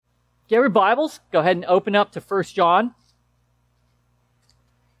Get your Bibles. Go ahead and open up to 1 John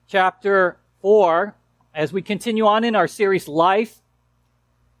chapter 4 as we continue on in our series Life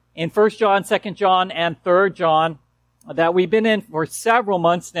in 1 John, 2 John, and 3 John that we've been in for several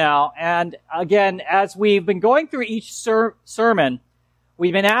months now. And again, as we've been going through each sermon,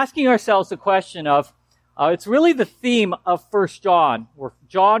 we've been asking ourselves the question of, it's really the theme of 1 John, where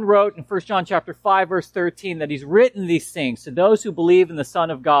John wrote in 1 John chapter 5, verse 13, that he's written these things to those who believe in the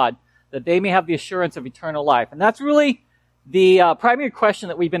Son of God, that they may have the assurance of eternal life. And that's really the primary question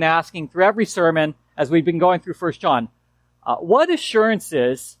that we've been asking through every sermon as we've been going through 1 John. What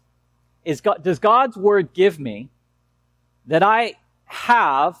assurances does God's Word give me that I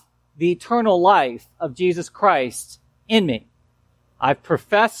have the eternal life of Jesus Christ in me? I've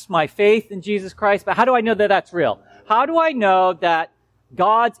professed my faith in Jesus Christ, but how do I know that that's real? How do I know that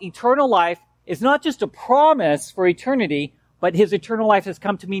God's eternal life is not just a promise for eternity, but His eternal life has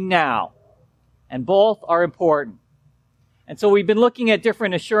come to me now? And both are important. And so we've been looking at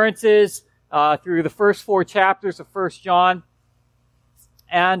different assurances through the first 4 chapters of 1 John.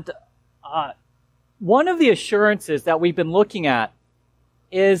 And one of the assurances that we've been looking at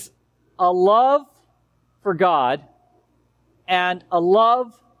is a love for God and a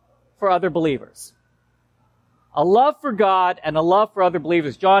love for other believers. A love for God and a love for other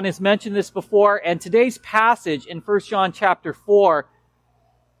believers. John has mentioned this before, and today's passage in 1 John chapter 4,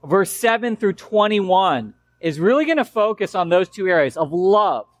 verse 7 through 21, is really going to focus on those two areas of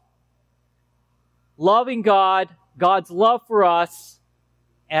love. Loving God, God's love for us,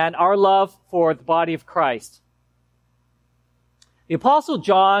 and our love for the body of Christ. The Apostle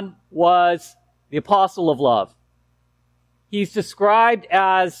John was the apostle of love. He's described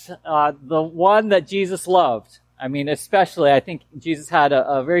as the one that Jesus loved. I mean, especially, I think Jesus had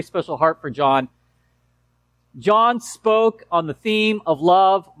a very special heart for John. John spoke on the theme of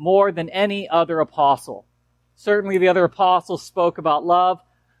love more than any other apostle. Certainly the other apostles spoke about love,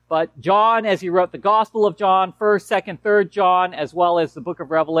 but John, as he wrote the Gospel of John, 1st, 2nd, 3rd John, as well as the book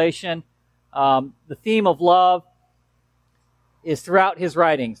of Revelation, the theme of love is throughout his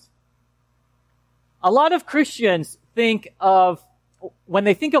writings. A lot of Christians when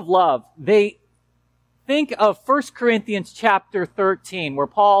they think of love, they think of 1 Corinthians chapter 13, where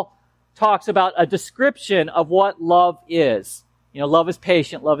Paul talks about a description of what love is. You know, love is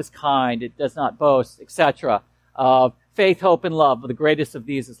patient, love is kind, it does not boast, etc. Faith, hope, and love, but the greatest of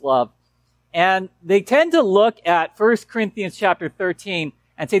these is love. And they tend to look at 1 Corinthians chapter 13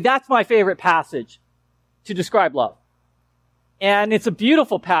 and say, that's my favorite passage to describe love. And it's a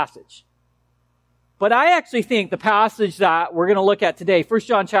beautiful passage. But I actually think the passage that we're going to look at today, 1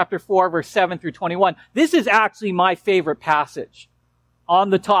 John chapter 4, verse 7 through 21, this is actually my favorite passage on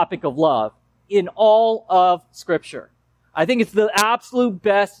the topic of love in all of Scripture. I think it's the absolute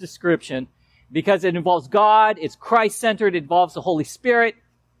best description because it involves God, it's Christ-centered, it involves the Holy Spirit,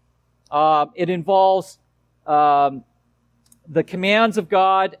 it involves the commands of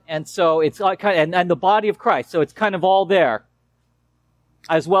God, and so it's and the body of Christ. So it's kind of all there,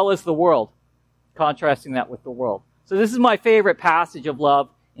 as well as the world. Contrasting that with the world. So this is my favorite passage of love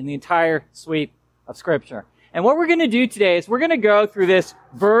in the entire suite of Scripture. And what we're going to do today is we're going to go through this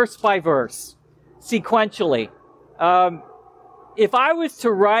verse by verse, sequentially. If I was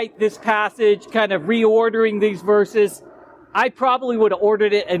to write this passage, kind of reordering these verses, I probably would have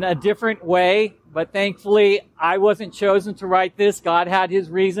ordered it in a different way, but thankfully I wasn't chosen to write this. God had His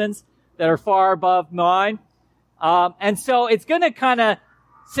reasons that are far above mine. And so it's going to kind of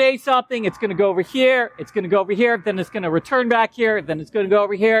say something, it's going to go over here, it's going to go over here, then it's going to return back here, then it's going to go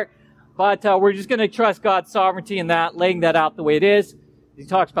over here. But we're just going to trust God's sovereignty in that, laying that out the way it is. He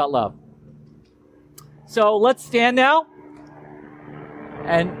talks about love. So let's stand now.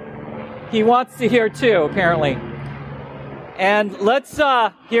 And he wants to hear too, apparently. And let's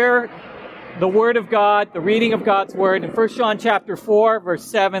hear the Word of God, the reading of God's Word in 1 John chapter 4, verse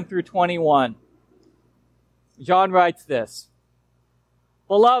 7 through 21. John writes this.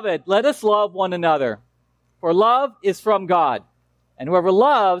 Beloved, let us love one another, for love is from God, and whoever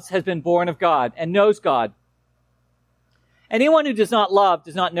loves has been born of God and knows God. Anyone who does not love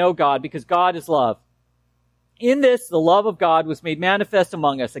does not know God, because God is love. In this, the love of God was made manifest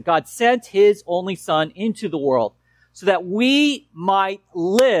among us, that God sent His only Son into the world, so that we might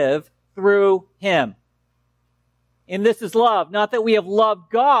live through Him. In this is love, not that we have loved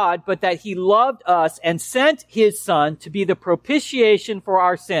God, but that He loved us and sent His Son to be the propitiation for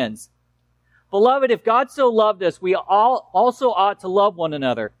our sins. Beloved, if God so loved us, we all also ought to love one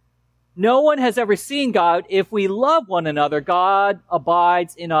another. No one has ever seen God. If we love one another, God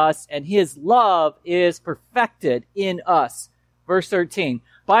abides in us, and His love is perfected in us. Verse 13.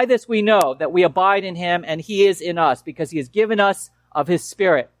 By this we know that we abide in him and he is in us, because he has given us of his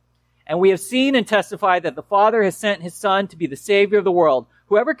Spirit. And we have seen and testified that the Father has sent his Son to be the Savior of the world.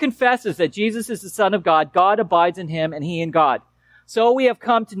 Whoever confesses that Jesus is the Son of God, God abides in him and he in God. So we have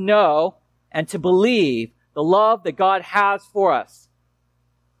come to know and to believe the love that God has for us.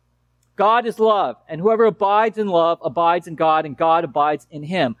 God is love, and whoever abides in love abides in God, and God abides in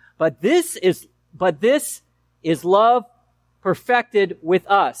him. But this is love perfected with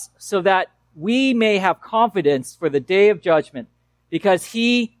us, so that we may have confidence for the day of judgment, because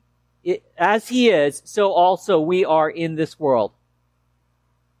as he is, so also we are in this world.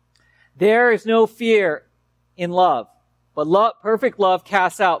 There is no fear in love, but perfect love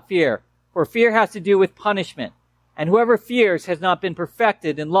casts out fear, for fear has to do with punishment, and whoever fears has not been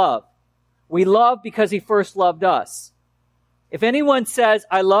perfected in love. We love because he first loved us. If anyone says,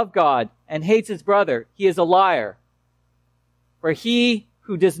 I love God, and hates his brother, he is a liar. For he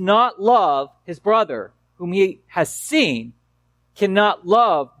who does not love his brother, whom he has seen, cannot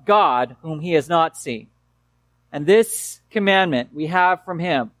love God, whom he has not seen. And this commandment we have from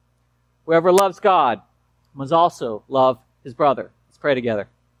him: whoever loves God must also love his brother. Let's pray together.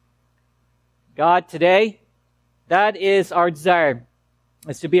 God, today, that is our desire,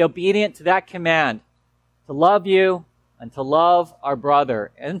 is to be obedient to that command, to love you and to love our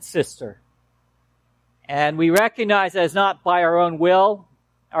brother and sister. And we recognize that it's not by our own will.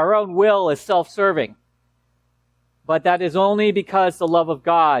 Our own will is self-serving. But that is only because the love of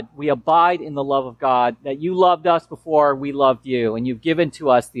God, we abide in the love of God, that you loved us before we loved you, and you've given to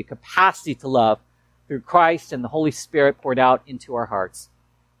us the capacity to love through Christ and the Holy Spirit poured out into our hearts.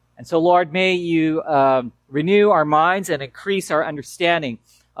 And so, Lord, may you renew our minds and increase our understanding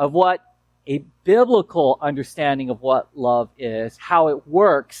of what a biblical understanding of what love is, how it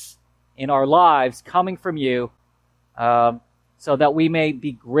works in our lives coming from you, so that we may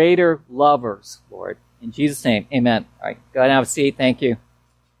be greater lovers, Lord. In Jesus' name, amen. All right, go ahead and have a seat. Thank you.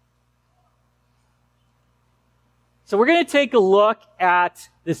 So we're going to take a look at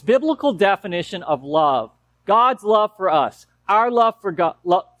this biblical definition of love. God's love for us, our love for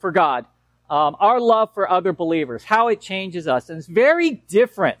God, our love for other believers, how it changes us. And it's very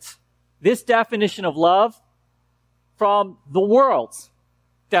different, this definition of love, from the world's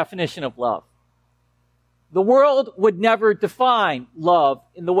definition of love. The world would never define love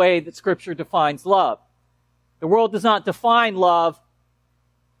in the way that Scripture defines love. The world does not define love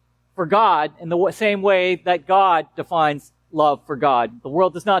for God in the same way that God defines love for God. The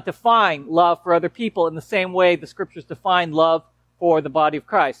world does not define love for other people in the same way the Scriptures define love for the body of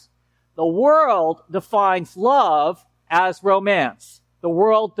Christ. The world defines love as romance. The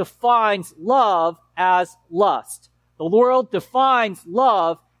world defines love as lust. The world defines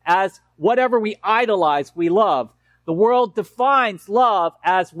love as whatever we idolize, we love. The world defines love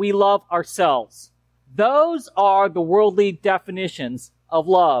as we love ourselves. Those are the worldly definitions of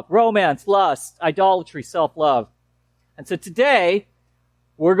love: romance, lust, idolatry, self-love. And so today,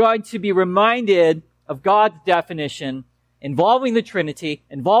 we're going to be reminded of God's definition involving the Trinity,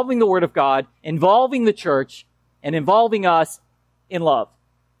 involving the Word of God, involving the church, and involving us in love.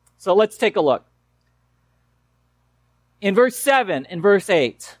 So let's take a look. In verse 7 and verse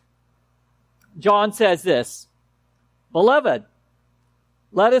 8, John says this: Beloved,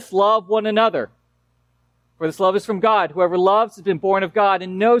 let us love one another, for this love is from God. Whoever loves has been born of God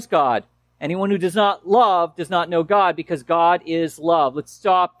and knows God. Anyone who does not love does not know God, because God is love. Let's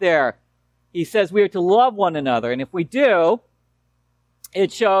stop there. He says we are to love one another, and if we do,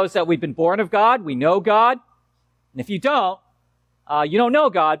 it shows that we've been born of God, we know God. And if you don't know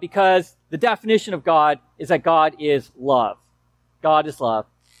God, because the definition of God is that God is love. God is love.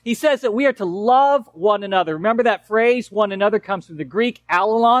 He says that we are to love one another. Remember that phrase, one another, comes from the Greek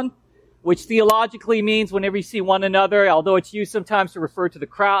allelon, which theologically means whenever you see one another, although it's used sometimes to refer to the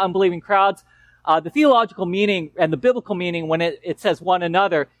crowd, unbelieving crowds, the theological meaning and the biblical meaning when it says one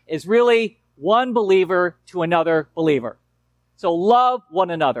another is really one believer to another believer. So love one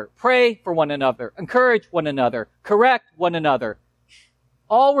another, pray for one another, encourage one another, correct one another.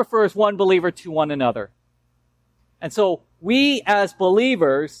 All refers one believer to one another. And so we as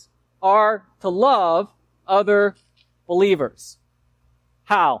believers are to love other believers.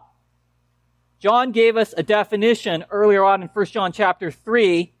 How? John gave us a definition earlier on in 1 John chapter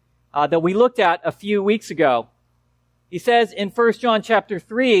 3 that we looked at a few weeks ago. He says in 1 John chapter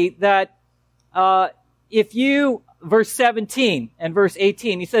 3 that verse 17 and verse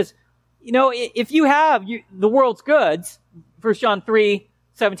 18, he says, if you have the world's goods, 1 John 3,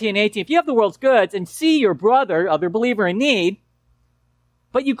 17 and 18, if you have the world's goods and see your brother, other believer, in need,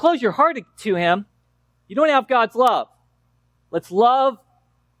 but you close your heart to him, you don't have God's love. Let's love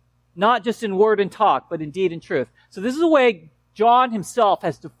not just in word and talk, but in deed and truth. So this is the way John himself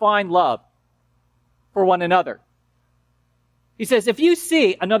has defined love for one another. He says, if you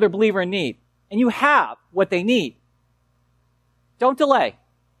see another believer in need, and you have what they need, don't delay.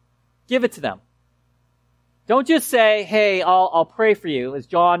 Give it to them. Don't just say, hey, I'll pray for you, as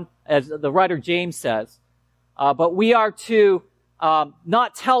the writer James says. But we are to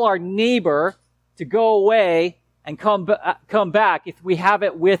not tell our neighbor to go away and come back if we have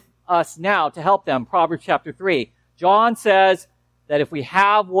it with us now to help them. Proverbs chapter 3. John says that if we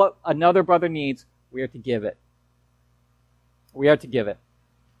have what another brother needs, we are to give it. We are to give it.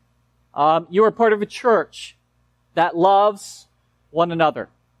 You are part of a church that loves one another.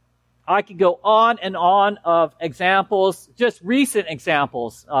 I could go on and on of examples, just recent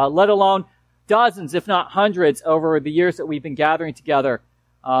examples, let alone dozens, if not hundreds, over the years that we've been gathering together.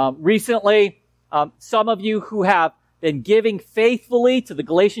 Recently, some of you who have been giving faithfully to the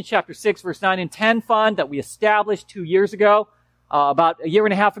Galatians chapter 6, verse 9 and 10 fund that we established 2 years ago, about a year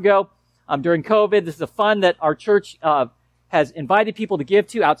and a half ago, during COVID. This is a fund that our church has invited people to give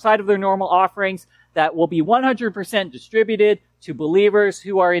to outside of their normal offerings that will be 100% distributed to believers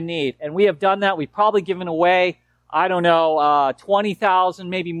who are in need. And we have done that. We've probably given away, $20,000,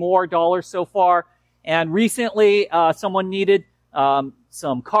 maybe more dollars so far. And recently, someone needed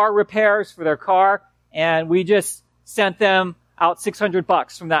some car repairs for their car, and we just sent them out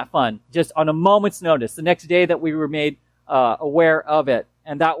 $600 from that fund, just on a moment's notice, the next day that we were made aware of it.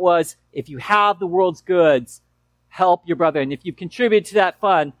 And that was, if you have the world's goods, help your brother. And if you've contributed to that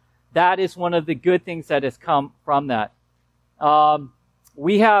fund, that is one of the good things that has come from that.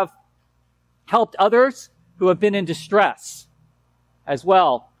 We have helped others who have been in distress as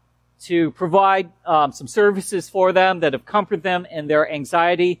well to provide some services for them that have comforted them in their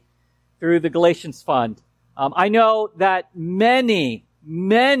anxiety through the Galatians Fund. I know that many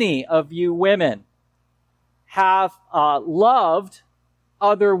of you women have loved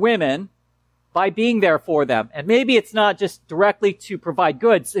other women by being there for them. And maybe it's not just directly to provide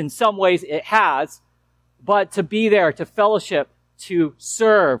goods. In some ways it has, but to be there, to fellowship, to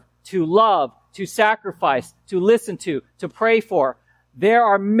serve, to love, to sacrifice, to listen to pray for. There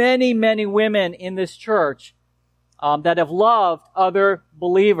are many women in this church that have loved other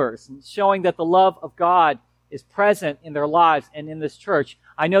believers, showing that the love of God is present in their lives and in this church.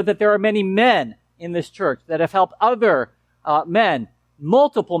 I know that there are many men in this church that have helped other men,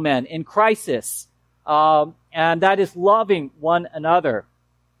 multiple men in crisis, and that is loving one another.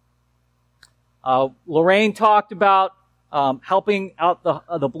 Lorraine talked about helping out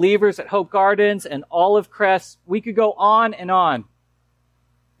the believers at Hope Gardens and Olive Crest. We could go on and on.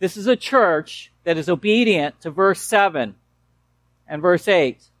 This is a church that is obedient to verse 7 and verse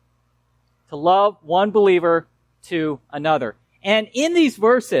 8, to love one believer to another. And in these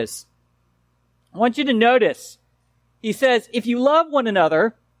verses, I want you to notice, he says, if you love one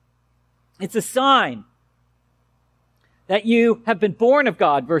another, it's a sign that you have been born of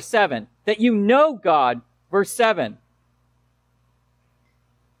God, verse 7, that you know God, verse 7.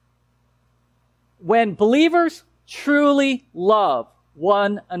 When believers truly love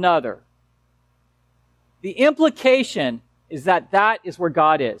one another, the implication is that is where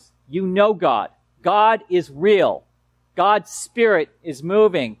God is. You know God. God is real. God's Spirit is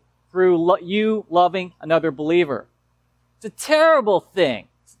moving through you loving another believer. It's a terrible thing.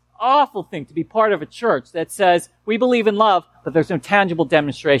 It's an awful thing to be part of a church that says we believe in love, but there's no tangible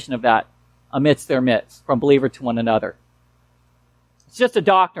demonstration of that amidst their midst from believer to one another. It's just a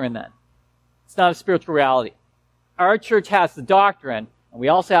doctrine then. It's not a spiritual reality. Our church has the doctrine, and we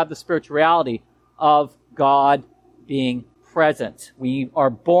also have the spirituality of God being present. We are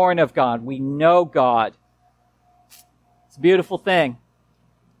born of God. We know God. It's a beautiful thing.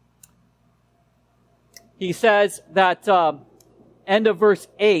 He says that, end of verse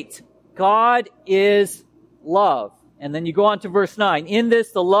 8, God is love. And then you go on to verse 9. In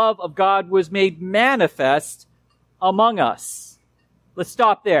this, the love of God was made manifest among us. Let's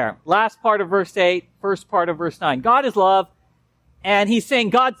stop there. Last part of verse 8, first part of verse 9. God is love, and he's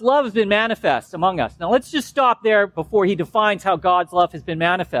saying God's love has been manifest among us. Now let's just stop there before he defines how God's love has been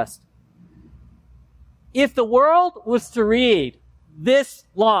manifest. If the world was to read this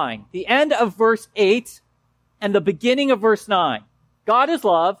line, the end of verse 8 and the beginning of verse 9, God is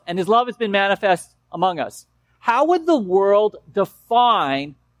love, and his love has been manifest among us, how would the world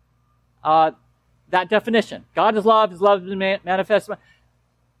define that definition? God is love, his love has been manifest.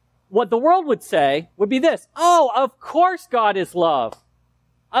 What the world would say would be this: oh, of course God is love.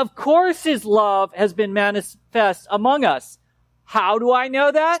 Of course his love has been manifest among us. How do I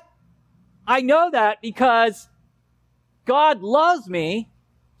know that? I know that because God loves me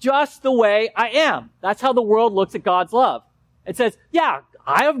just the way I am. That's how the world looks at God's love. It says, yeah,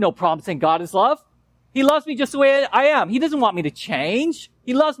 I have no problem saying God is love. He loves me just the way I am. He doesn't want me to change.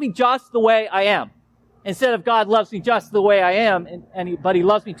 He loves me just the way I am. Instead of God loves me just the way I am, but he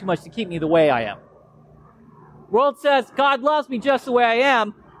loves me too much to keep me the way I am. The world says God loves me just the way I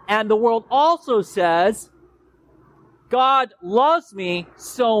am, and the world also says God loves me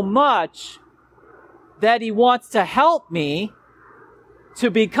so much that he wants to help me to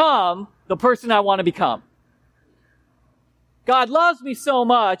become the person I want to become. God loves me so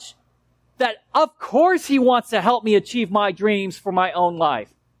much that of course he wants to help me achieve my dreams for my own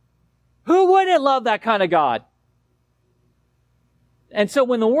life. Who wouldn't love that kind of God? And so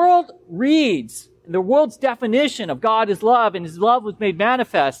when the world reads the world's definition of God is love and his love was made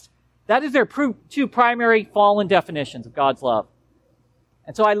manifest, that is their two primary fallen definitions of God's love.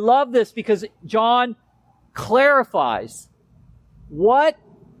 And so I love this because John clarifies what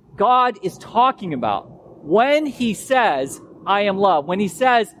God is talking about when he says, I am love. When it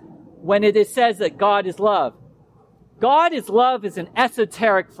says that God is love. God is love is an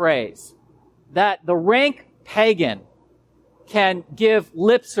esoteric phrase that the rank pagan can give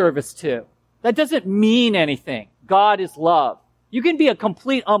lip service to. That doesn't mean anything. God is love. You can be a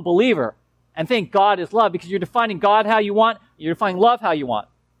complete unbeliever and think God is love because you're defining God how you want, you're defining love how you want.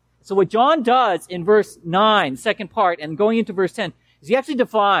 So what John does in verse 9, second part, and going into verse 10, is he actually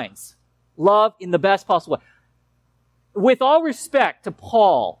defines love in the best possible way. With all respect to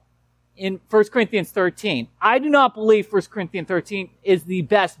Paul in 1 Corinthians 13, I do not believe 1 Corinthians 13 is the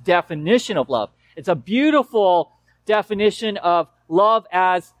best definition of love. It's a beautiful definition of love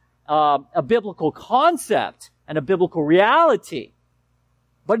as a biblical concept and a biblical reality.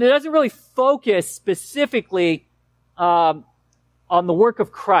 But it doesn't really focus specifically on the work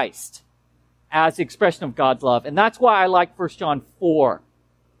of Christ as the expression of God's love. And that's why I like 1 John 4.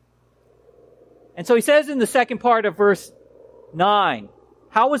 And so he says in the second part of verse 9,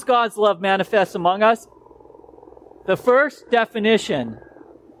 how was God's love manifest among us? The first definition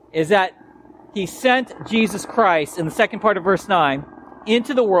is that he sent Jesus Christ, in the second part of verse 9,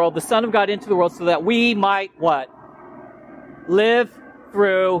 into the world, the Son of God into the world, so that we might, what? Live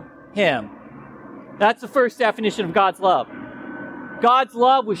through him. That's the first definition of God's love. God's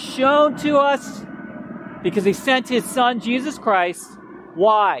love was shown to us because he sent his Son, Jesus Christ.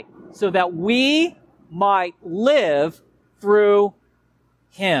 Why? So that we might live through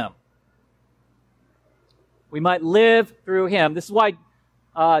him. We might live through him. This is why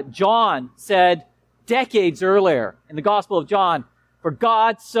John said decades earlier in the Gospel of John, for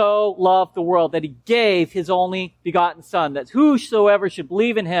God so loved the world that he gave his only begotten Son, that whosoever should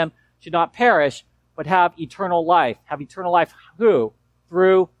believe in him should not perish, but have eternal life. Have eternal life who?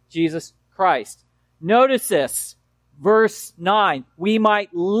 Through Jesus Christ. Notice this, verse 9, we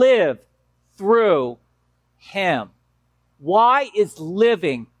might live through him. Why is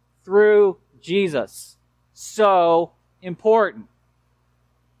living through Jesus so important?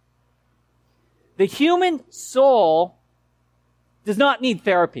 The human soul does not need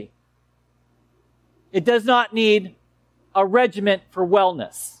therapy. It does not need a regimen for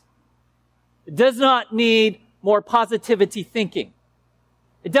wellness. It does not need more positivity thinking.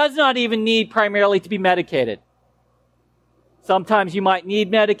 It does not even need primarily to be medicated. Sometimes you might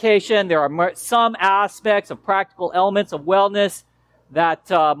need medication. There are some aspects of practical elements of wellness that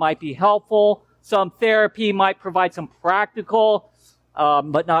might be helpful. Some therapy might provide some practical,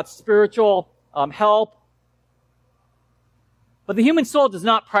 but not spiritual help. But the human soul does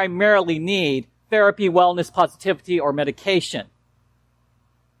not primarily need therapy, wellness, positivity, or medication.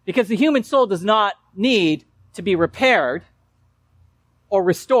 Because the human soul does not need to be repaired or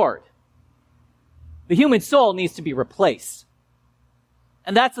restored. The human soul needs to be replaced.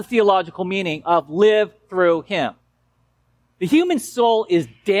 And that's the theological meaning of live through him. The human soul is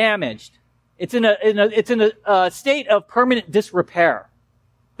damaged. It's in a state of permanent disrepair.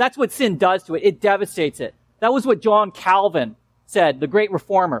 That's what sin does to it. It devastates it. That was what John Calvin said, the great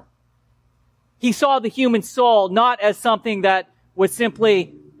reformer. He saw the human soul not as something that was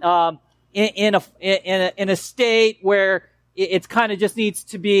simply in a state where it kind of just needs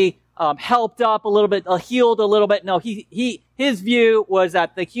to be helped up a little bit, healed a little bit. No, his view was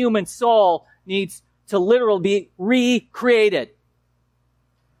that the human soul needs to literally be recreated.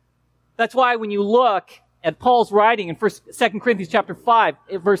 That's why when you look at Paul's writing in 2 Corinthians chapter 5,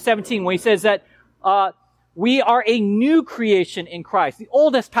 verse 17, when he says that we are a new creation in Christ. The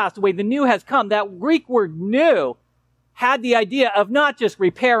old has passed away, the new has come. That Greek word new had the idea of not just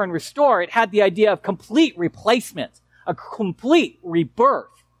repair and restore, it had the idea of complete replacement, a complete rebirth.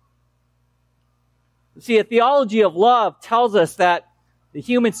 See, a theology of love tells us that The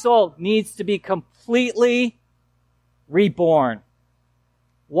human soul needs to be completely reborn.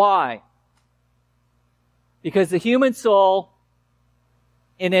 Why? Because the human soul,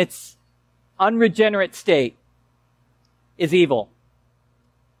 in its unregenerate state, is evil.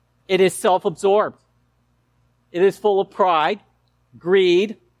 It is self-absorbed. It is full of pride,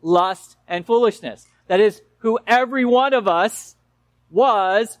 greed, lust, and foolishness. That is who every one of us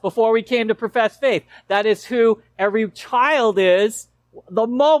was before we came to profess faith. That is who every child is the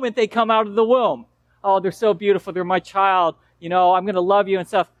moment they come out of the womb. Oh, they're so beautiful. They're my child. I'm going to love you and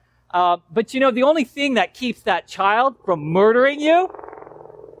stuff. But the only thing that keeps that child from murdering you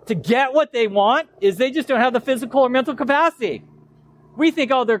to get what they want is they just don't have the physical or mental capacity. We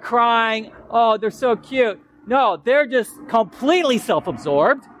think, oh, they're crying. Oh, they're so cute. No, they're just completely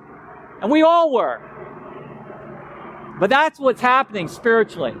self-absorbed. And we all were. But that's what's happening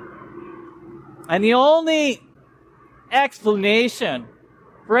spiritually. And the only explanation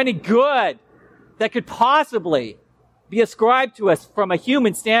for any good that could possibly be ascribed to us from a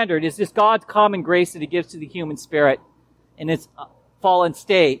human standard is just God's common grace that He gives to the human spirit in its fallen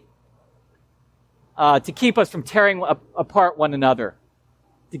state to keep us from tearing apart one another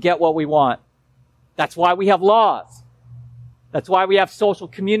to get what we want. That's why we have laws. That's why we have social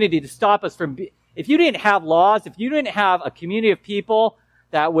community to stop us from... If you didn't have laws, if you didn't have a community of people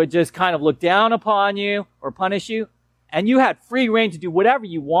that would just kind of look down upon you or punish you, and you had free reign to do whatever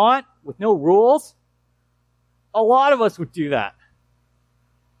you want with no rules, a lot of us would do that.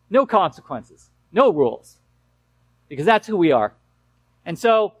 No consequences. No rules. Because that's who we are. And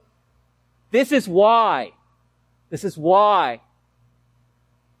so, this is why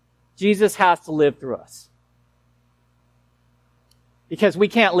Jesus has to live through us. Because we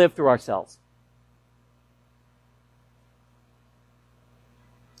can't live through ourselves.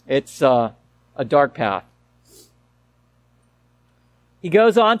 It's a dark path. He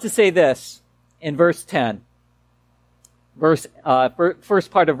goes on to say this in verse 10. First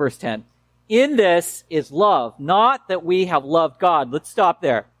part of verse 10. In this is love, not that we have loved God. Let's stop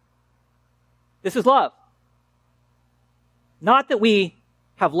there. This is love. Not that we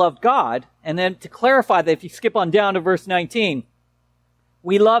have loved God. And then to clarify that, if you skip on down to verse 19,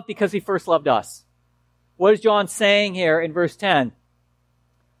 we love because He first loved us. What is John saying here in verse 10?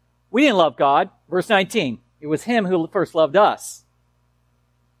 We didn't love God. Verse 19, it was Him who first loved us.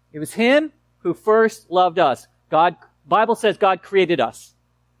 It was Him who first loved us. Bible says God created us.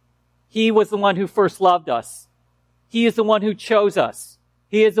 He was the one who first loved us. He is the one who chose us.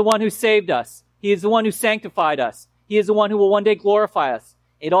 He is the one who saved us. He is the one who sanctified us. He is the one who will one day glorify us.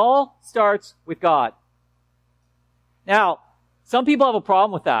 It all starts with God. Now, some people have a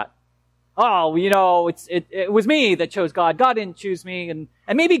problem with that. Oh, it was me that chose God. God didn't choose me. And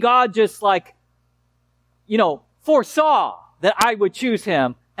maybe God just foresaw that I would choose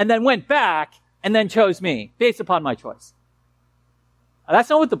Him and then went back and then chose me based upon my choice. Now, that's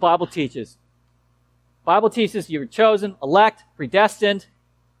not what the Bible teaches. The Bible teaches you're chosen, elect, predestined.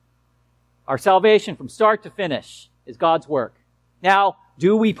 Our salvation from start to finish is God's work. Now,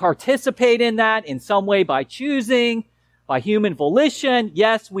 do we participate in that in some way by choosing, by human volition?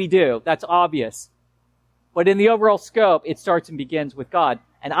 Yes, we do. That's obvious. But in the overall scope, it starts and begins with God.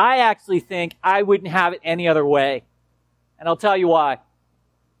 And I actually think I wouldn't have it any other way. And I'll tell you why.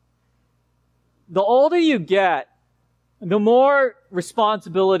 The older you get, the more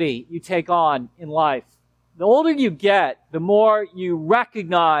responsibility you take on in life. The older you get, the more you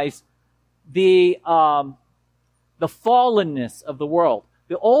recognize the fallenness of the world.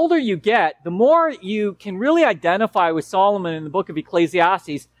 The older you get, the more you can really identify with Solomon in the book of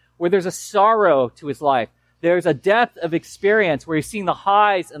Ecclesiastes, where there's a sorrow to his life. There's a depth of experience where he's seeing the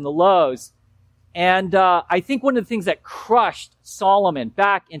highs and the lows. And I think one of the things that crushed Solomon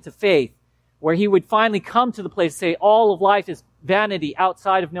back into faith, where he would finally come to the place to say all of life is vanity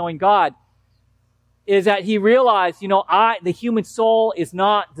outside of knowing God, is that he realized, the human soul is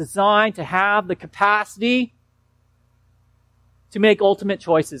not designed to have the capacity to make ultimate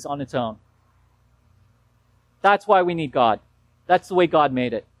choices on its own. That's why we need God. That's the way God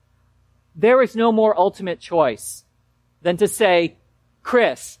made it. There is no more ultimate choice than to say,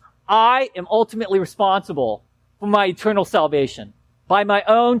 Chris, I am ultimately responsible for my eternal salvation by my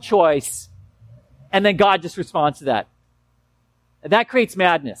own choice, and then God just responds to that. And that creates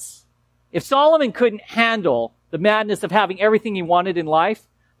madness. If Solomon couldn't handle the madness of having everything he wanted in life,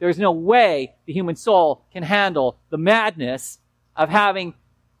 there's no way the human soul can handle the madness of having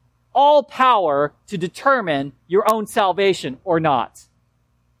all power to determine your own salvation or not.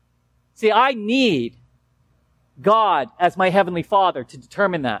 See, I need God as my heavenly Father to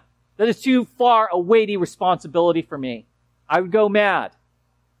determine that. That is too far a weighty responsibility for me. I would go mad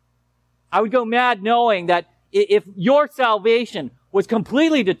I would go mad knowing that if your salvation was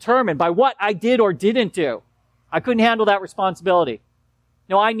completely determined by what I did or didn't do, I couldn't handle that responsibility.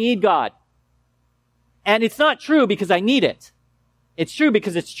 No, I need God. And it's not true because I need it. It's true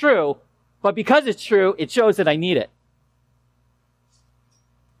because it's true, but because it's true, it shows that I need it.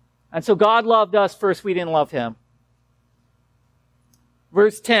 And so God loved us first, we didn't love him.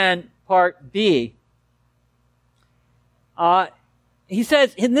 Verse 10, part B. He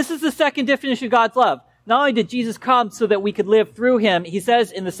says, and this is the second definition of God's love. Not only did Jesus come so that we could live through him, he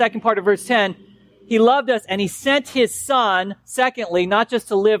says in the second part of verse 10, he loved us and he sent his son, secondly, not just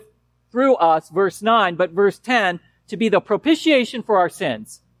to live through us, verse 9, but verse 10, to be the propitiation for our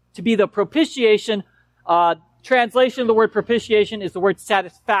sins. To be the propitiation, translation of the word propitiation is the word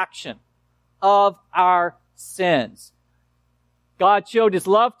satisfaction of our sins. God showed his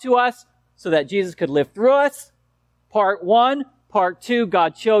love to us so that Jesus could live through us. Part 1. Part 2,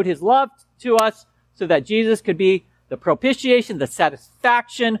 God showed his love to us so that Jesus could be the propitiation, the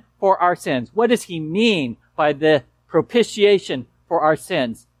satisfaction for our sins. What does he mean by the propitiation for our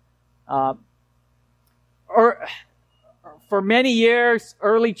sins? For many years,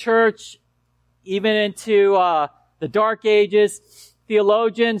 early church, even into the Dark Ages,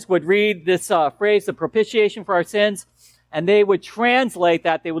 theologians would read this phrase, the propitiation for our sins, and they would translate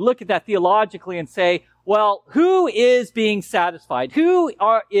that. They would look at that theologically and say, well, who is being satisfied? Who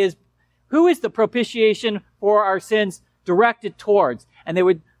is the propitiation for our sins directed towards? And they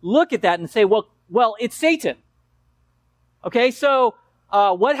would look at that and say, well, it's Satan. Okay, so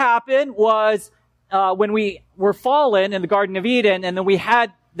what happened was when we were fallen in the Garden of Eden, and then we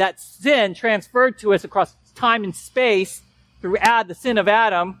had that sin transferred to us across time and space through the sin of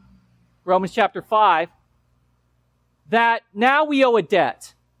Adam, Romans chapter 5, that now we owe a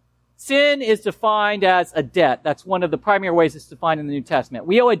debt. Sin is defined as a debt. That's one of the primary ways it's defined in the New Testament.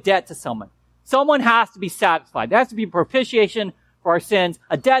 We owe a debt to someone. Someone has to be satisfied. There has to be propitiation for our sins,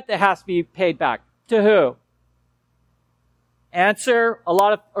 a debt that has to be paid back. To who? Answer, a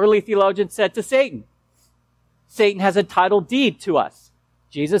lot of early theologians said to Satan. Satan has a title deed to us.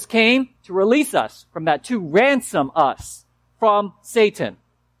 Jesus came to release us from that, to ransom us from Satan.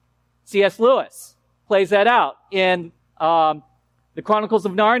 C.S. Lewis plays that out in the Chronicles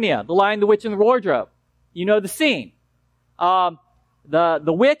of Narnia, The Lion, the Witch, and the Wardrobe. You know the scene. The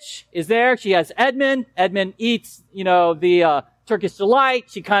witch is there. She has Edmund. Edmund eats, the Turkish delight.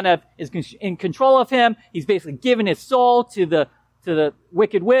 She kind of is in control of him. He's basically given his soul to the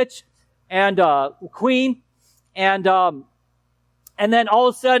wicked witch and queen. And then all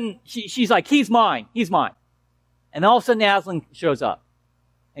of a sudden she's like, he's mine. And all of a sudden Aslan shows up.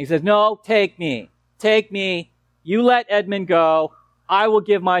 And he says, no, take me. You let Edmund go. I will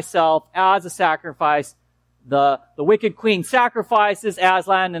give myself as a sacrifice. The wicked queen sacrifices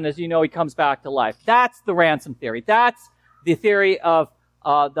Aslan, and as you know, he comes back to life. That's the ransom theory. That's the theory of,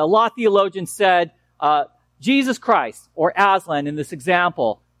 the law theologians said, Jesus Christ, or Aslan in this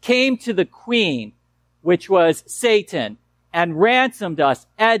example, came to the queen, which was Satan, and ransomed us,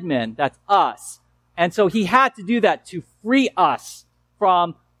 Edmund, that's us. And so he had to do that to free us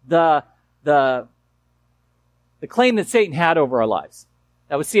from the claim that Satan had over our lives.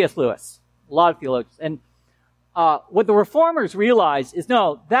 That was C.S. Lewis, a lot of theologians. And what the reformers realized is,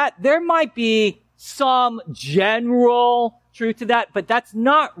 that there might be some general truth to that, but that's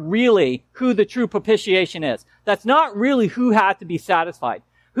not really who the true propitiation is. That's not really who had to be satisfied.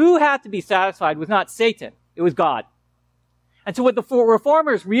 Who had to be satisfied was not Satan, it was God. And so what the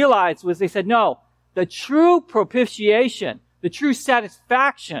reformers realized was, they said, no, the true propitiation, the true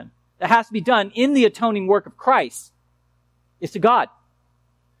satisfaction that has to be done in the atoning work of Christ is to God.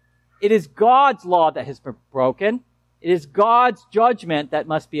 It is God's law that has been broken. It is God's judgment that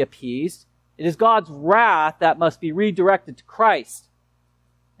must be appeased. It is God's wrath that must be redirected to Christ.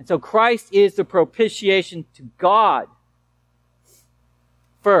 And so Christ is the propitiation to God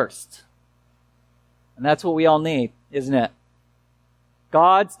first. And that's what we all need, isn't it?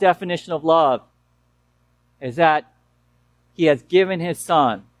 God's definition of love is that he has given his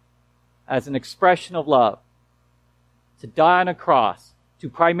son as an expression of love to die on a cross, to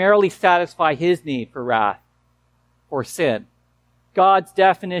primarily satisfy his need for wrath, for sin. God's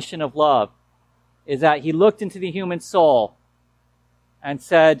definition of love is that he looked into the human soul and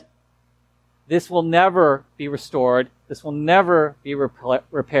said, this will never be restored. This will never be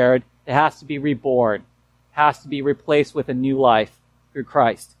repaired. It has to be reborn. It has to be replaced with a new life through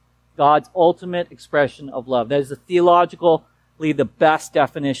Christ. God's ultimate expression of love. That is theologically the best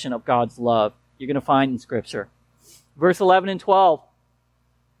definition of God's love you're going to find in Scripture. Verse 11 and 12.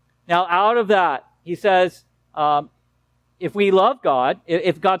 Now out of that, he says, if we love God,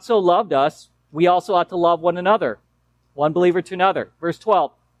 if God so loved us, we also ought to love one another, one believer to another. Verse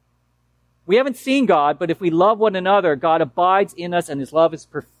 12. We haven't seen God, but if we love one another, God abides in us and his love is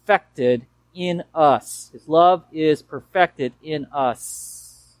perfected in us. His love is perfected in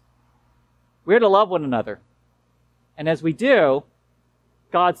us. We're to love one another. And as we do,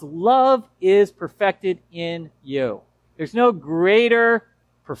 God's love is perfected in you. There's no greater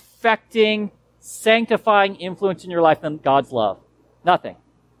perfecting, sanctifying influence in your life than God's love. Nothing.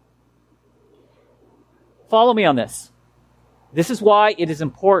 Follow me on this. This is why it is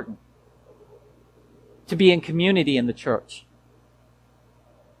important to be in community in the church.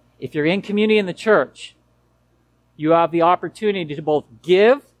 If you're in community in the church, you have the opportunity to both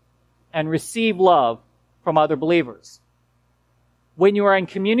give and receive love from other believers. When you are in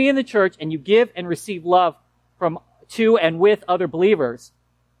community in the church and you give and receive love to and with other believers,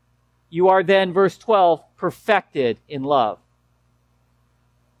 you are then, verse 12, perfected in love.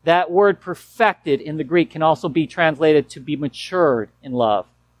 That word perfected in the Greek can also be translated to be matured in love,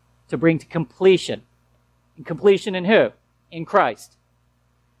 to bring to completion. And completion in who? In Christ.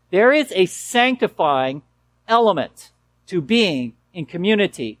 There is a sanctifying element to being in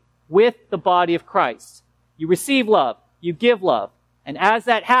community with the body of Christ. You receive love, you give love, and as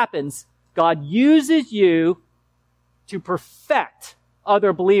that happens, God uses you to perfect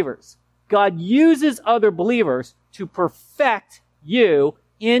other believers. God uses other believers to perfect you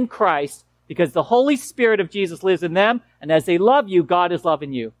in Christ because the Holy Spirit of Jesus lives in them, and as they love you, God is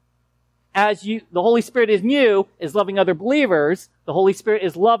loving you. The Holy Spirit in you is loving other believers, the Holy Spirit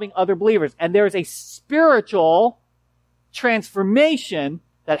is loving other believers. And there is a spiritual transformation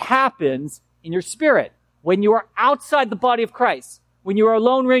that happens in your spirit. When you are outside the body of Christ, when you are a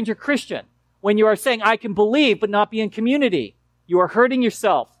Lone Ranger Christian, when you are saying, I can believe but not be in community, you are hurting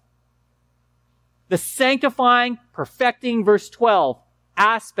yourself. The sanctifying, perfecting, verse 12,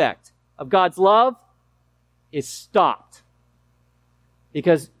 aspect of God's love is stopped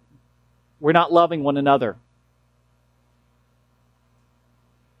because we're not loving one another.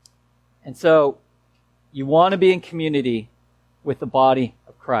 And so, you want to be in community with the body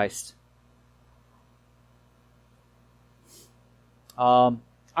of Christ.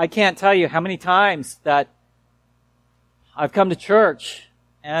 I can't tell you how many times that I've come to church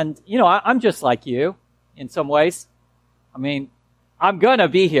and, I'm just like you in some ways. I mean, I'm going to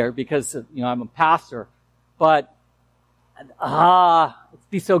be here because, I'm a pastor, but it'd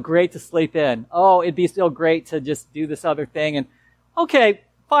be so great to sleep in. Oh, it'd be so great to just do this other thing. And okay,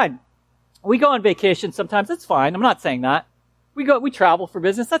 fine. We go on vacation sometimes. That's fine. I'm not saying that. We travel for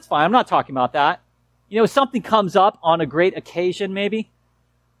business. That's fine. I'm not talking about that. Something comes up on a great occasion, maybe.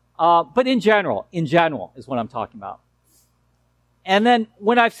 But in general is what I'm talking about. And then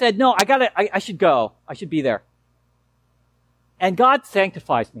when I've said, no, I should go. I should be there. And God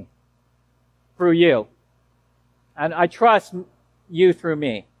sanctifies me through you. And I trust you through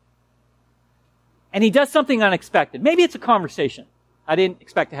me. And he does something unexpected. Maybe it's a conversation I didn't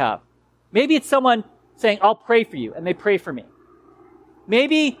expect to have. Maybe it's someone saying, I'll pray for you, and they pray for me.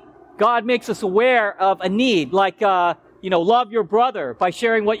 Maybe God makes us aware of a need, like, love your brother by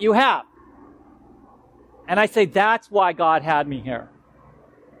sharing what you have. And I say, that's why God had me here.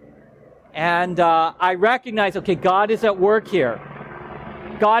 And I recognize, okay, God is at work here.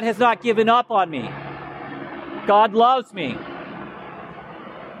 God has not given up on me. God loves me.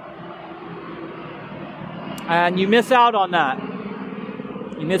 And you miss out on that.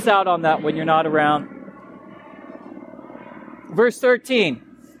 You miss out on that when you're not around. Verse 13.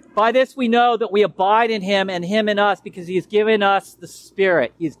 By this we know that we abide in him and him in us because he has given us the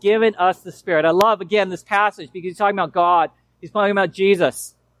Spirit. He's given us the Spirit. I love, again, this passage because he's talking about God. He's talking about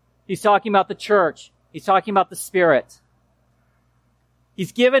Jesus. He's talking about the church. He's talking about the Spirit.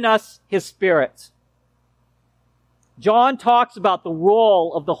 He's given us his Spirit. John talks about the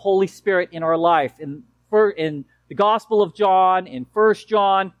role of the Holy Spirit in our life. In the Gospel of John, in 1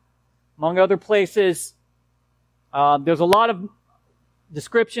 John, among other places, there's a lot of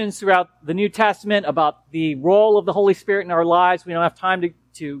descriptions throughout the New Testament about the role of the Holy Spirit in our lives. We don't have time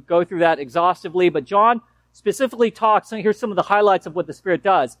to go through that exhaustively, but John specifically talks, and here's some of the highlights of what the Spirit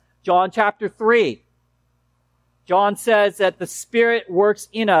does. John chapter 3. John says that the Spirit works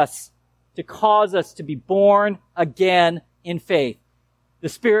in us to cause us to be born again in faith. The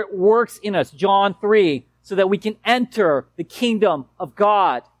Spirit works in us, John 3, so that we can enter the kingdom of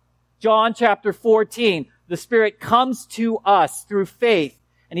God. John chapter 14, the Spirit comes to us through faith,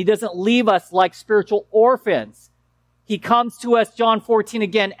 and he doesn't leave us like spiritual orphans. He comes to us, John 14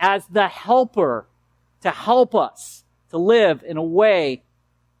 again, as the helper to help us to live in a way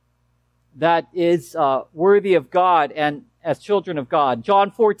that is worthy of God and as children of God.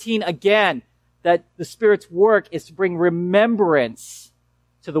 John 14, again, that the Spirit's work is to bring remembrance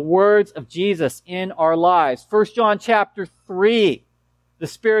to the words of Jesus in our lives. 1 John chapter 3, the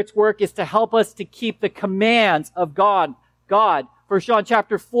Spirit's work is to help us to keep the commands of God. 1 John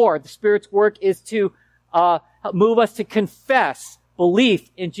chapter 4, the Spirit's work is to move us to confess belief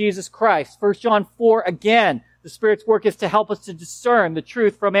in Jesus Christ. 1 John 4, again, the Spirit's work is to help us to discern the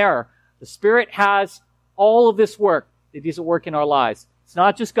truth from error. The Spirit has all of this work that He's at work in our lives. It's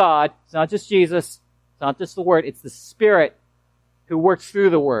not just God. It's not just Jesus. It's not just the Word. It's the Spirit who works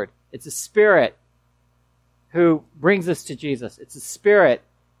through the Word. It's the Spirit who brings us to Jesus. It's the Spirit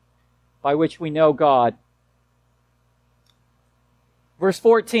by which we know God. Verse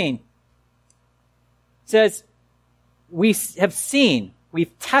 14 says, we have seen,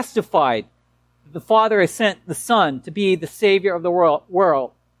 we've testified that the Father has sent the Son to be the Savior of the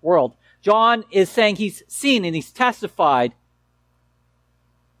world. John is saying he's seen and he's testified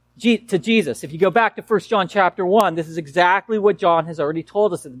to Jesus. If you go back to 1 John chapter 1, this is exactly what John has already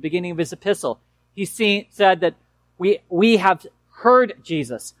told us at the beginning of his epistle. He said that we have heard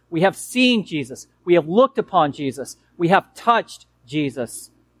Jesus. We have seen Jesus. We have looked upon Jesus. We have touched Jesus.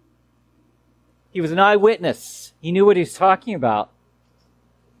 He was an eyewitness. He knew what he was talking about.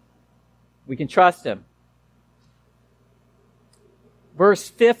 We can trust him. Verse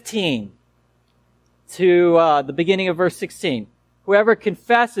 15 to the beginning of verse 16. Whoever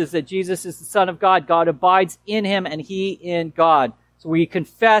confesses that Jesus is the Son of God, God abides in him and he in God. So we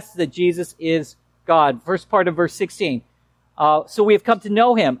confess that Jesus is God. First part of verse 16. So we have come to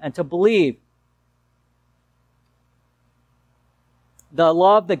know him and to believe the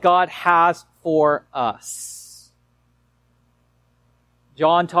love that God has for us.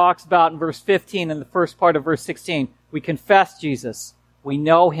 John talks about in verse 15 and the first part of verse 16, we confess Jesus, we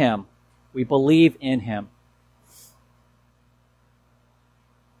know him, we believe in him.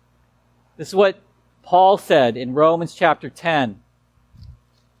 This is what Paul said in Romans chapter 10,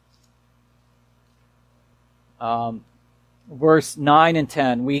 verse 9 and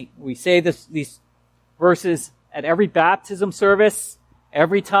 10. We say these verses at every baptism service,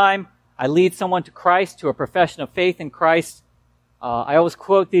 every time I lead someone to Christ, to a profession of faith in Christ. I always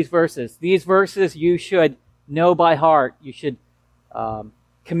quote these verses. These verses you should know by heart. You should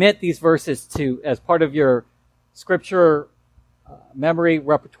commit these verses to as part of your scripture memory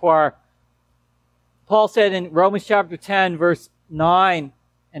repertoire. Paul said in Romans chapter 10, verse 9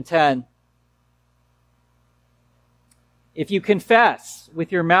 and 10, if you confess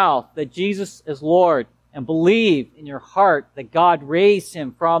with your mouth that Jesus is Lord and believe in your heart that God raised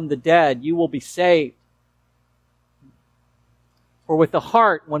him from the dead, you will be saved. For with the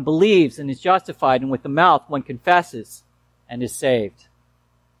heart one believes and is justified, and with the mouth one confesses and is saved.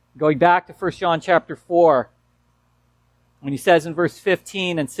 Going back to 1 John chapter 4, when he says in verse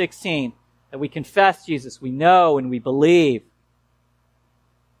 15 and 16 that we confess Jesus, we know and we believe.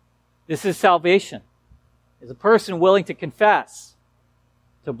 This is salvation. Is a person willing to confess,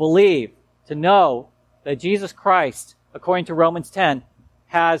 to believe, to know that Jesus Christ, according to Romans 10,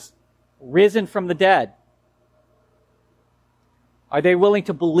 has risen from the dead? Are they willing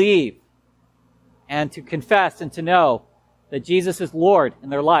to believe and to confess and to know that Jesus is Lord in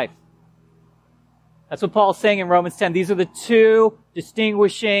their life? That's what Paul's saying in Romans 10. These are the two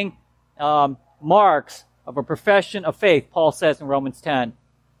distinguishing marks of a profession of faith, Paul says in Romans 10.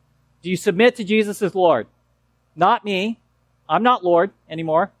 Do you submit to Jesus as Lord? Not me. I'm not Lord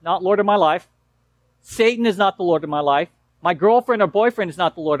anymore. Not Lord of my life. Satan is not the Lord of my life. My girlfriend or boyfriend is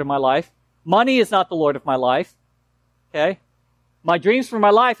not the Lord of my life. Money is not the Lord of my life. Okay? My dreams for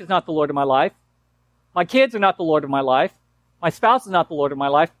my life is not the Lord of my life. My kids are not the Lord of my life. My spouse is not the Lord of my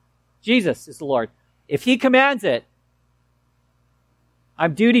life. Jesus is the Lord. If he commands it,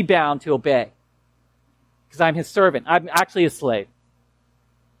 I'm duty bound to obey. Because I'm his servant. I'm actually a slave.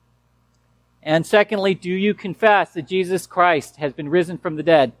 And secondly, do you confess that Jesus Christ has been risen from the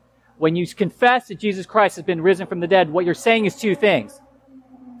dead? When you confess that Jesus Christ has been risen from the dead, what you're saying is two things.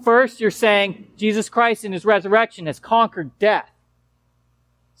 First, you're saying Jesus Christ in his resurrection has conquered death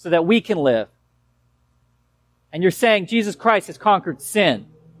so that we can live. And you're saying Jesus Christ has conquered sin.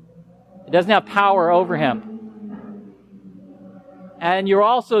 It doesn't have power over him. And you're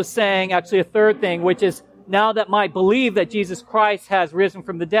also saying, actually a third thing, which is, now that I believe that Jesus Christ has risen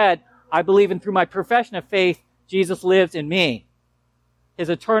from the dead, I believe in through my profession of faith, Jesus lives in me. His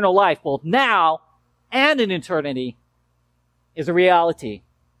eternal life, both now and in eternity, is a reality.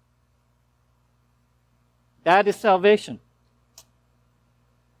 That is salvation.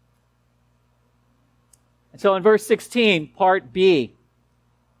 And so in verse 16, part B,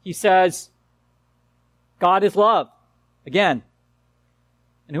 he says, God is love. Again,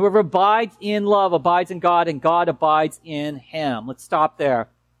 and whoever abides in love abides in God, and God abides in him. Let's stop there.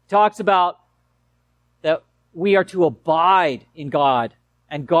 He talks about that we are to abide in God,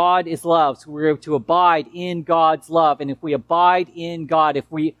 and God is love. So we're to abide in God's love. And if we abide in God,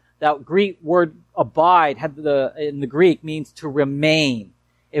 that Greek word abide in the Greek means to remain.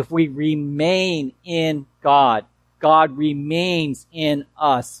 If we remain in God, God remains in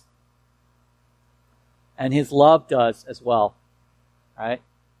us. And his love does as well. Right?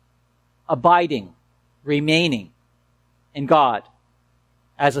 Abiding, remaining in God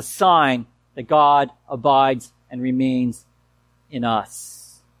as a sign that God abides and remains in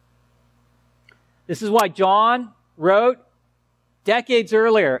us. This is why John wrote decades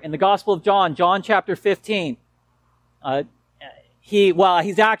earlier in the Gospel of John, John chapter 15.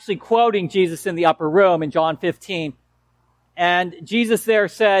 He's actually quoting Jesus in the upper room in John 15. And Jesus there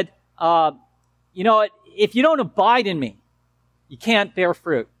said, if you don't abide in me, you can't bear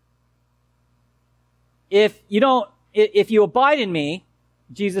fruit. If you abide in me,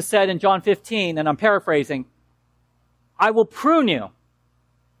 Jesus said in John 15, and I'm paraphrasing, I will prune you.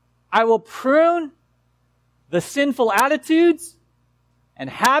 I will prune the sinful attitudes and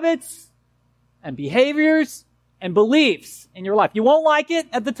habits and behaviors and beliefs in your life. You won't like it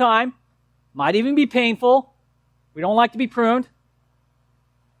at the time. Might even be painful. We don't like to be pruned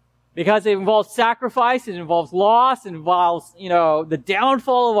because it involves sacrifice, it involves loss, it involves, the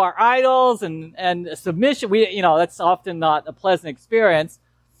downfall of our idols and submission. That's often not a pleasant experience.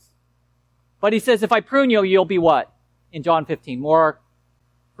 But he says, if I prune you, you'll be what? In John 15, more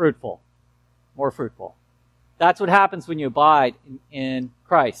fruitful. More fruitful. That's what happens when you abide in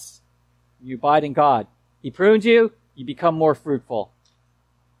Christ. You abide in God. He prunes you, you become more fruitful.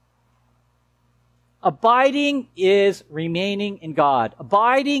 Abiding is remaining in God.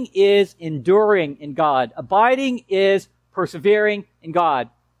 Abiding is enduring in God. Abiding is persevering in God.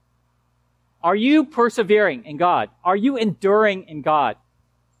 Are you persevering in God? Are you enduring in God?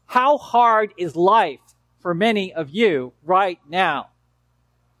 How hard is life for many of you right now?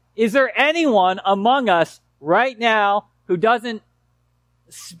 Is there anyone among us right now who doesn't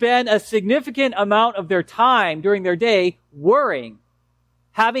spend a significant amount of their time during their day worrying,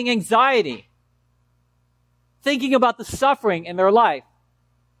 having anxiety, thinking about the suffering in their life,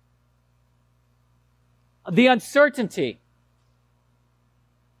 the uncertainty?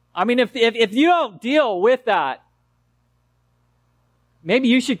 I mean, if you don't deal with that, maybe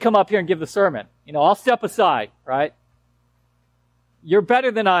you should come up here and give the sermon. I'll step aside, right? You're better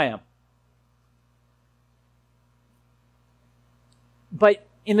than I am. But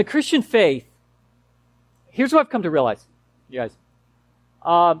in the Christian faith, here's what I've come to realize, you guys.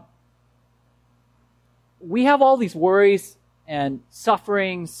 We have all these worries and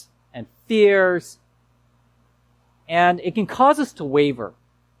sufferings and fears, and it can cause us to waver.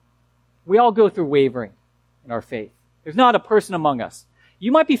 We all go through wavering in our faith. There's not a person among us.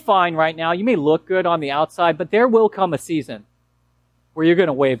 You might be fine right now. You may look good on the outside, but there will come a season where you're going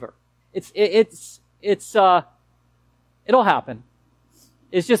to waver. It'll happen.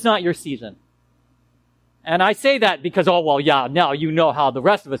 It's just not your season. And I say that because, now you know how the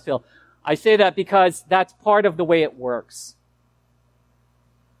rest of us feel. I say that because that's part of the way it works.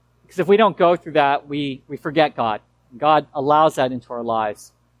 Because if we don't go through that, we forget God. God allows that into our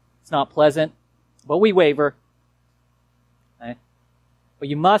lives. It's not pleasant, but we waver. Okay? But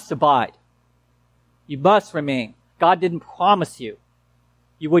you must abide. You must remain. God didn't promise you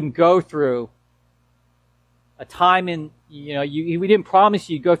wouldn't go through a time He didn't promise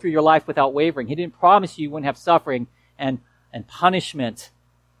you go through your life without wavering. He didn't promise you wouldn't have suffering and punishment.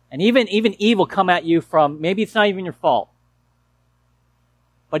 And even evil come at you from, maybe it's not even your fault.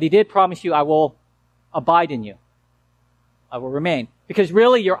 But he did promise you, I will abide in you. I will remain. Because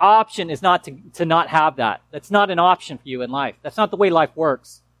really your option is not to not have that. That's not an option for you in life. That's not the way life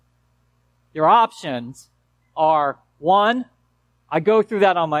works. Your options are, 1, I go through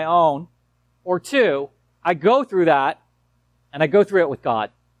that on my own, or 2, I go through that and I go through it with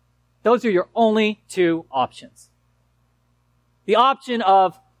God. Those are your only 2 options. The option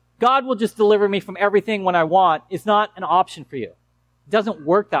of God will just deliver me from everything when I want is not an option for you. It doesn't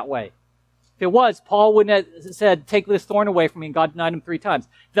work that way. If it was, Paul wouldn't have said, take this thorn away from me, and God denied him 3 times.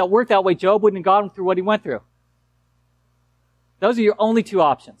 If that worked that way, Job wouldn't have gone through what he went through. Those are your only 2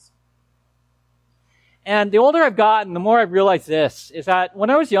 options. And the older I've gotten, the more I've realized this, is that when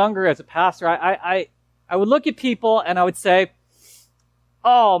I was younger as a pastor, I would look at people and I would say,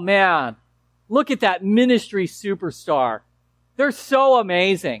 oh man, look at that ministry superstar. They're so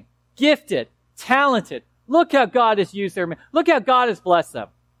amazing, gifted, talented. Look how God has used look how God has blessed them.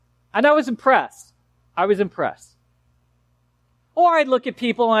 And I was impressed. Or I'd look at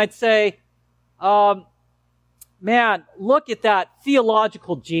people and I'd say, man, look at that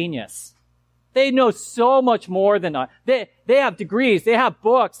theological genius. They know so much more than I. They have degrees. They have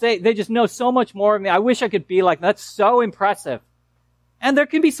books. They just know so much more than me. I wish I could be like that. That's so impressive. And there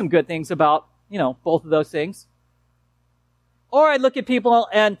can be some good things about, both of those things. Or I look at people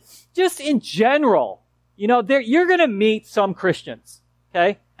and just in general, you're going to meet some Christians,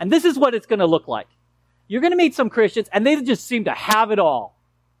 okay? And this is what it's going to look like. You're going to meet some Christians and they just seem to have it all.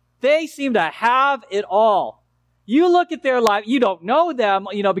 They seem to have it all. You look at their life, you don't know them,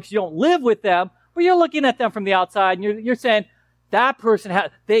 because you don't live with them, but you're looking at them from the outside and you're saying, that person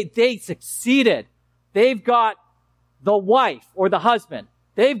they succeeded. They've got the wife or the husband.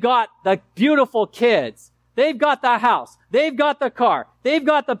 They've got the beautiful kids. They've got the house. They've got the car. They've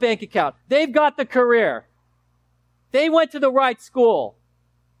got the bank account. They've got the career. They went to the right school.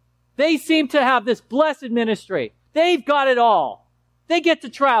 They seem to have this blessed ministry. They've got it all. They get to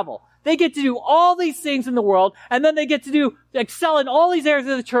travel. They get to do all these things in the world, and then they get to excel in all these areas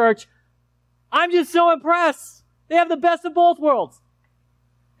of the church. I'm just so impressed. They have the best of both worlds.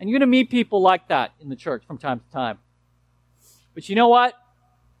 And you're going to meet people like that in the church from time to time. But you know what?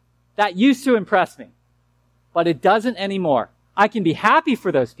 That used to impress me. But it doesn't anymore. I can be happy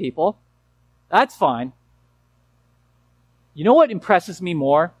for those people. That's fine. You know what impresses me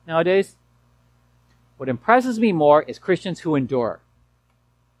more nowadays? What impresses me more is Christians who endure,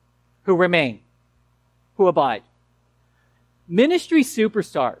 who remain, who abide. Ministry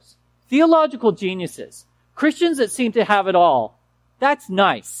superstars, theological geniuses, Christians that seem to have it all, that's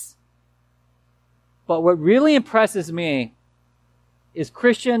nice. But what really impresses me is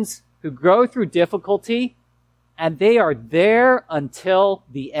Christians who go through difficulty and they are there until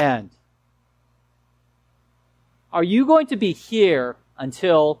the end. Are you going to be here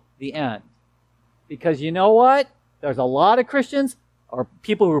until the end? Because you know what? There's a lot of Christians or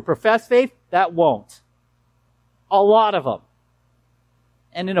people who profess faith that won't. A lot of them.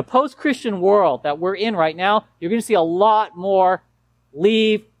 And in a post-Christian world that we're in right now, you're going to see a lot more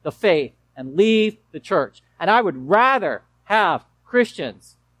leave the faith and leave the church. And I would rather have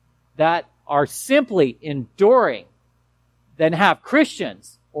Christians that are simply enduring than have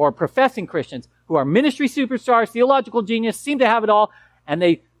Christians or professing Christians who are ministry superstars, theological genius, seem to have it all, and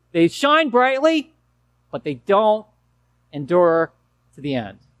they shine brightly, but they don't endure to the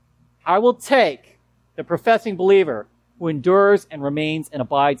end. I will take the professing believer who endures and remains and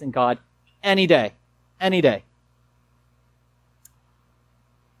abides in God any day. Any day.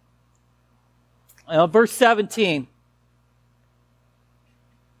 Verse 17,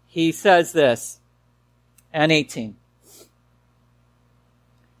 he says this, and 18.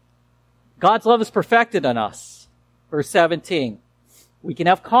 God's love is perfected in us. Verse 17. We can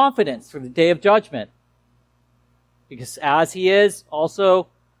have confidence for the day of judgment. Because as he is, so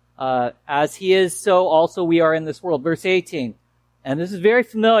also we are in this world. Verse 18. And this is very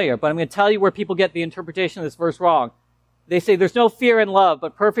familiar, but I'm going to tell you where people get the interpretation of this verse wrong. They say there's no fear in love,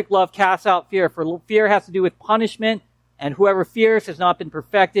 but perfect love casts out fear. For fear has to do with punishment, and whoever fears has not been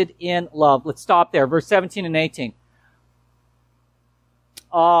perfected in love. Let's stop there. Verse 17 and 18.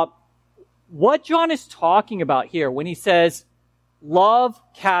 What John is talking about here when he says, love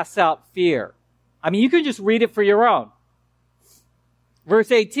casts out fear. I mean, you can just read it for your own.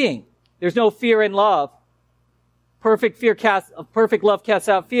 Verse 18, there's no fear in love. Perfect love casts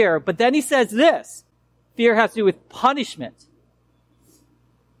out fear. But then he says this, fear has to do with punishment.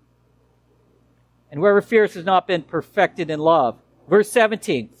 And whoever fears has not been perfected in love. Verse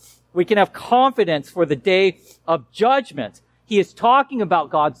 17, we can have confidence for the day of judgment. He is talking about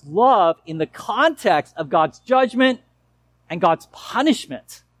God's love in the context of God's judgment and God's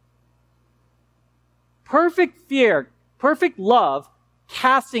punishment. Perfect love,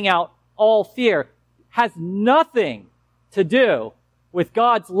 casting out all fear, has nothing to do with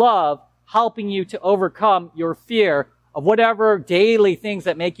God's love helping you to overcome your fear of whatever daily things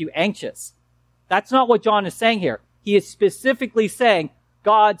that make you anxious. That's not what John is saying here. He is specifically saying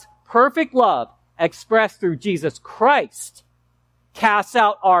God's perfect love expressed through Jesus Christ casts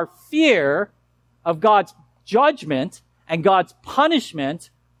out our fear of God's judgment and God's punishment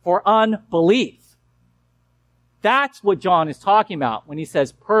for unbelief. That's what John is talking about when he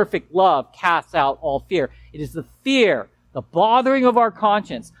says perfect love casts out all fear. It is the fear, the bothering of our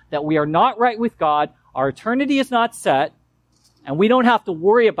conscience that we are not right with God, our eternity is not set, and we don't have to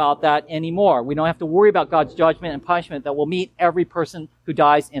worry about that anymore. We don't have to worry about God's judgment and punishment that will meet every person who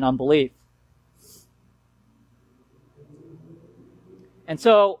dies in unbelief. And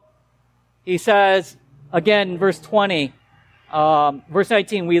so, he says, again, in verse 20, verse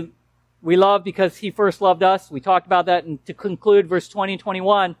 19, We love because he first loved us. We talked about that. And to conclude, verse 20 and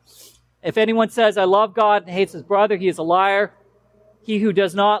 21, if anyone says, I love God and hates his brother, he is a liar. He who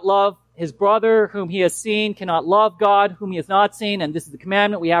does not love his brother whom he has seen cannot love God whom he has not seen. And this is the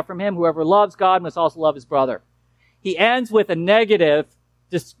commandment we have from him. Whoever loves God must also love his brother. He ends with a negative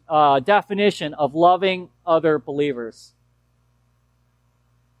definition of loving other believers.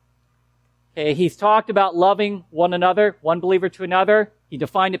 Okay, he's talked about loving one another, one believer to another. He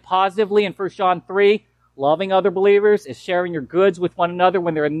defined it positively in 1 John 3. Loving other believers is sharing your goods with one another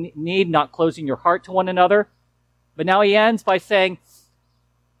when they're in need, not closing your heart to one another. But now he ends by saying,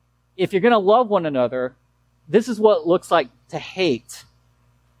 if you're going to love one another, this is what it looks like to hate.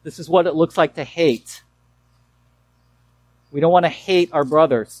 This is what it looks like to hate. We don't want to hate our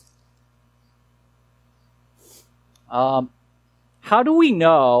brothers. How do we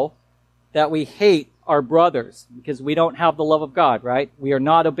know that we hate our brothers? Because we don't have the love of God, right? We are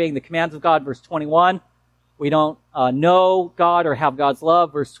not obeying the commands of God, verse 21. We don't know God or have God's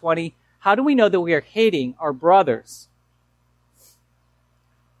love, verse 20. How do we know that we are hating our brothers?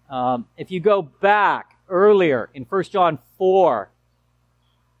 If you go back earlier in 1 John 4,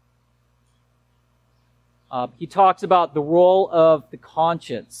 he talks about the role of the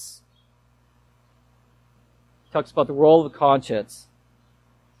conscience. He talks about the role of the conscience.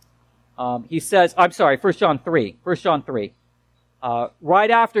 He says, 1 John 3. 1 John 3.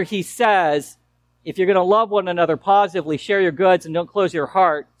 Right after he says, if you're going to love one another positively, share your goods and don't close your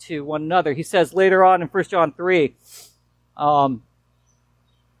heart to one another. He says later on in 1 John 3,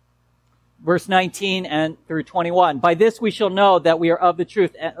 verse 19 and through 21, by this we shall know that we are of the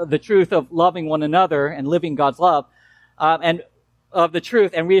truth of loving one another and living God's love, and of the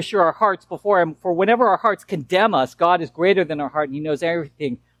truth, and reassure our hearts before him. For whenever our hearts condemn us, God is greater than our heart, and he knows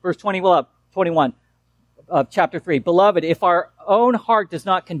everything. Verse 21 of chapter 3. Beloved, if our own heart does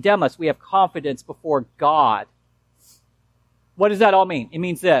not condemn us, we have confidence before God. What does that all mean? It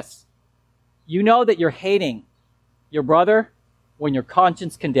means this. You know that you're hating your brother when your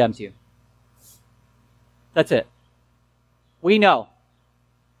conscience condemns you. That's it. We know.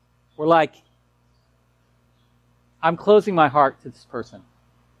 We're like, I'm closing my heart to this person.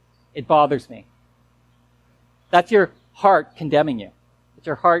 It bothers me. That's your heart condemning you. It's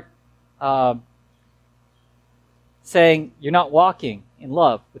your heart saying you're not walking in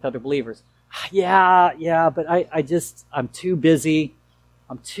love with other believers. Yeah, but I'm too busy.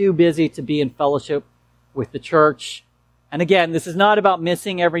 I'm too busy to be in fellowship with the church. And again, this is not about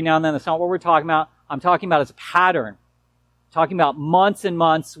missing every now and then. That's not what we're talking about. I'm talking about as a pattern. I'm talking about months and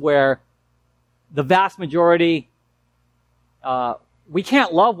months where the vast majority, we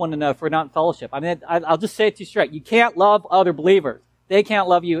can't love one another if we're not in fellowship. I mean, I'll just say it to you straight. You can't love other believers. They can't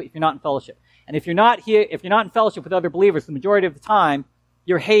love you if you're not in fellowship. And if you're not in fellowship with other believers, the majority of the time,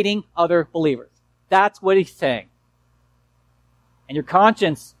 you're hating other believers. That's what he's saying. And your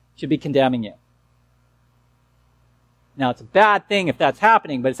conscience should be condemning you. Now, it's a bad thing if that's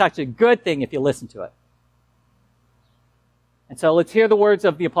happening, but it's actually a good thing if you listen to it. And so let's hear the words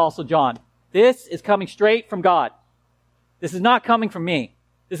of the Apostle John. This is coming straight from God. This is not coming from me.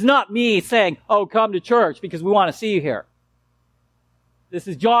 This is not me saying, oh, come to church because we want to see you here. This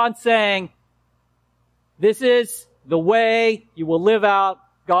is John saying, this is the way you will live out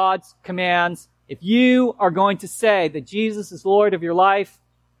God's commands. If you are going to say that Jesus is Lord of your life,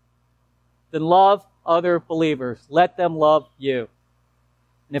 then love other believers. Let them love you.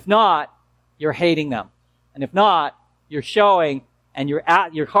 And if not, you're hating them. And if not, you're showing, and your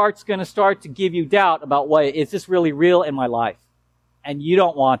heart's going to start to give you doubt about is this really real in my life? And you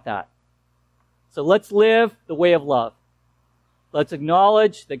don't want that. So let's live the way of love. Let's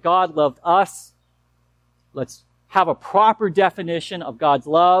acknowledge that God loved us. Let's have a proper definition of God's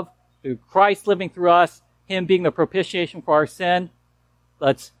love through Christ living through us, him being the propitiation for our sin.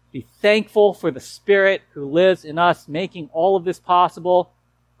 Let's be thankful for the Spirit who lives in us, making all of this possible.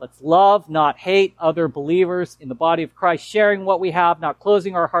 Let's love, not hate other believers in the body of Christ, sharing what we have, not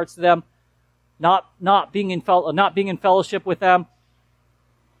closing our hearts to them, not being in fellowship with them.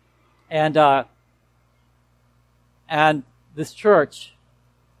 And this church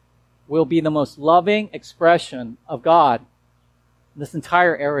will be the most loving expression of God in this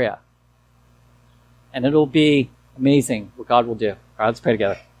entire area. And it'll be amazing what God will do. All right, let's pray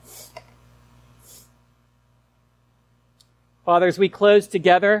together. Father, as we close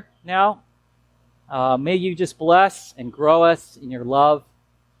together now, may you just bless and grow us in your love.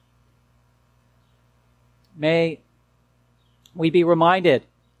 May we be reminded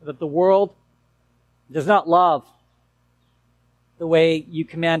that the world does not love the way you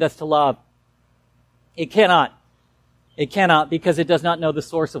command us to love. It cannot. It cannot, because it does not know the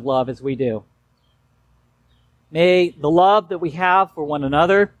source of love as we do. May the love that we have for one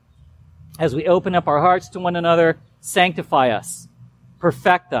another, as we open up our hearts to one another, sanctify us,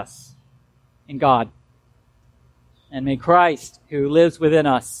 perfect us in God. And may Christ, who lives within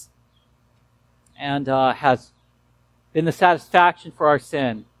us and has been the satisfaction for our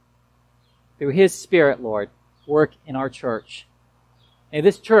sin, through His Spirit, Lord, work in our church. May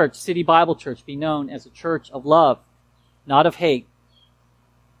this church, City Bible Church, be known as a church of love, not of hate.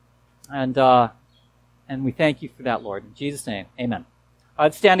 And we thank you for that, Lord. In Jesus' name, amen.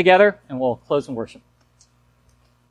 Let's stand together and we'll close in worship.